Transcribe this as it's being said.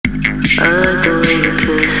I like the way you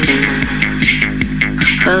kiss me.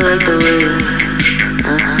 I like the way you,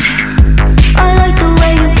 I like the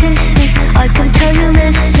way you kiss me. I can tell you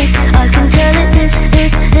miss it. I can tell it is.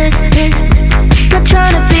 Not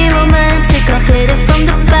trying to be romantic, I'll hit it from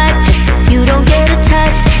the back just so you don't get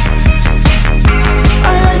attached.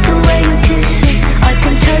 I like the way you kiss me. I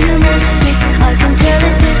can tell you miss it. I can tell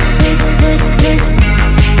it is.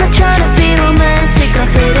 Not trying to be romantic, I'll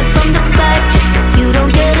hit it from the back just so you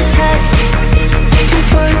don't get attached. You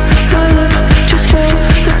bite my lip just for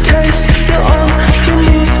the taste. You're on your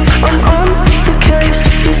knees, I'm on the case.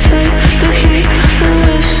 You take the heat and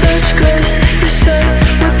with such grace. You say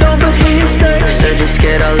we're done but here you stay. said you're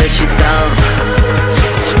scared I'll let you down.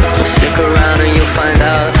 Well, stick around and you'll find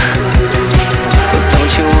out. But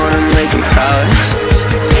don't you wanna make me proud?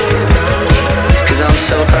 Cause I'm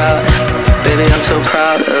so proud, baby, I'm so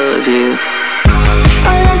proud of you.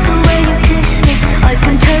 I like the way you kiss me. I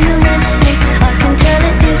can tell you miss me. I can tell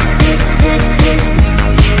it is.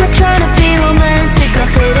 Not trying to be romantic, I'll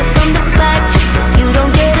hit it from the back just so you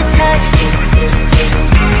don't get attached.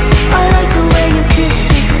 I like the way you kiss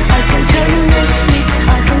me. I can tell you miss me.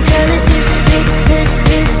 I can tell it is.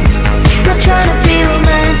 Not trying to be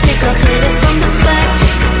romantic, I'll hit it from the back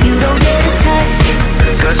just so you don't get attached.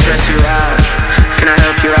 Go stress you out, can I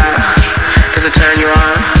help you out? Does it turn you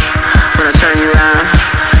on when I turn you around?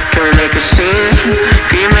 Can we make a scene?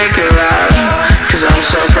 Can you make it loud? Cause I'm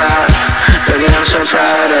so proud, baby, I'm so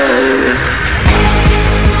proud of you.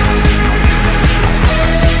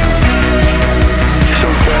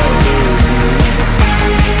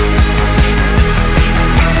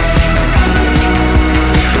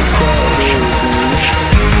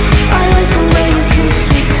 I like the way you kiss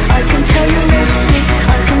me. I can tell you miss me.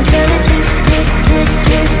 I can tell it is.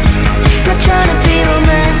 Not trying to be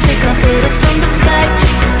romantic, I'll hit it from the back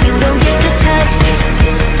just so you don't get attached.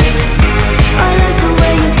 I like the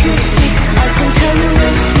way you kiss me. I can tell you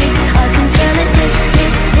miss me. I can tell it is.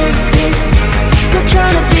 Not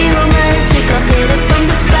trying to be romantic, I'll hit it from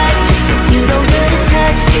the back just so you don't get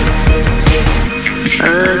attached. I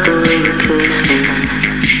like the way you kiss me.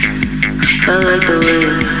 I like the way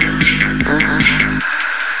you,